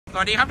ส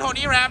วัสดีครับโท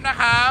นี่แรมนะ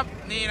ครับ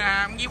นี่นะ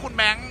เมื่อกี้คุณ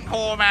แบงค์โทร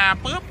มา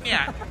ปุ๊บเนี่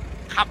ย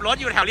ขับรถ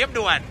อยู่แถวเรียบ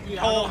ด่วน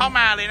โทรเข้าม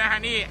าเลยนะฮะ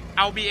นี่เ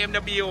อา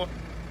BMW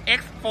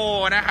X4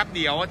 นะครับเ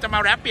ดี๋ยวจะมา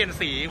แรปเปลี่ยน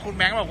สีคุณแ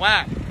บงค์บอกว่า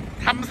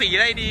ทำสีอ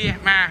ะไรดี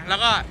มาแล้ว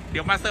ก็เดี๋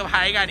ยวมาเซอร์ไพร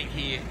ส์กันอีก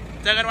ที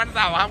เจอกันวันเส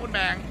าร์ครับคุณแบ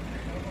งค์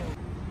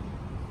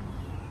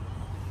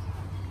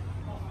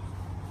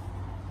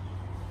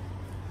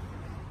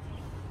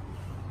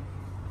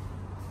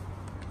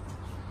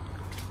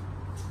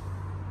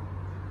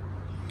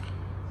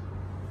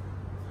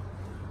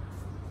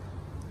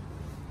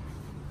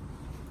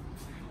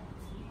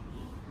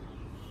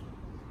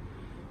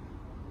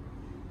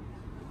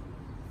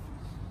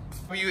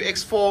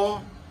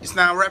X4 is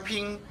now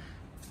wrapping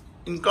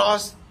in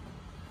gloss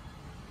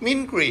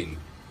mint green.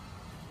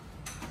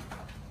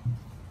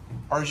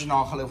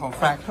 Original color from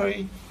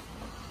factory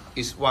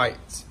is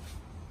white.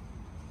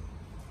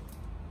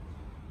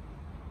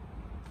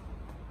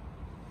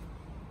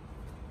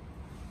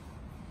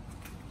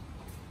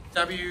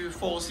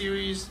 W4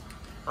 series,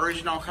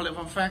 original color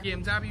from factory.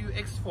 BMW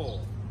X4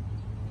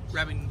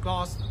 wrapped in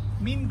gloss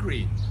mint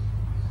green.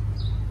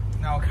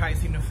 Now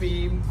case in the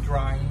film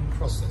drying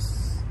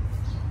process.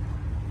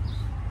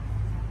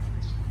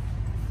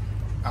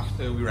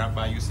 After we wrap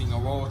by using a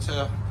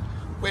water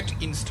wet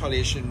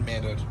installation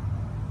method,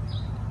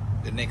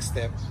 the next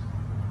step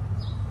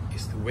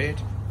is to wait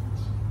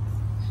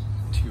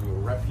till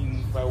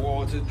wrapping by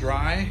water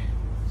drying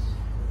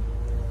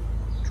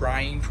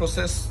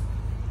process.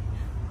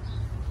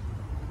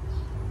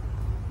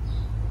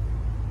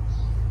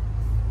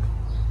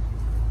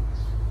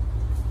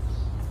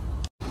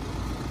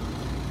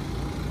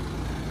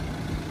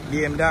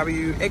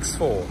 BMW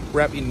X4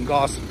 wrapped in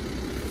gloss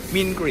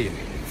mint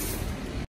green.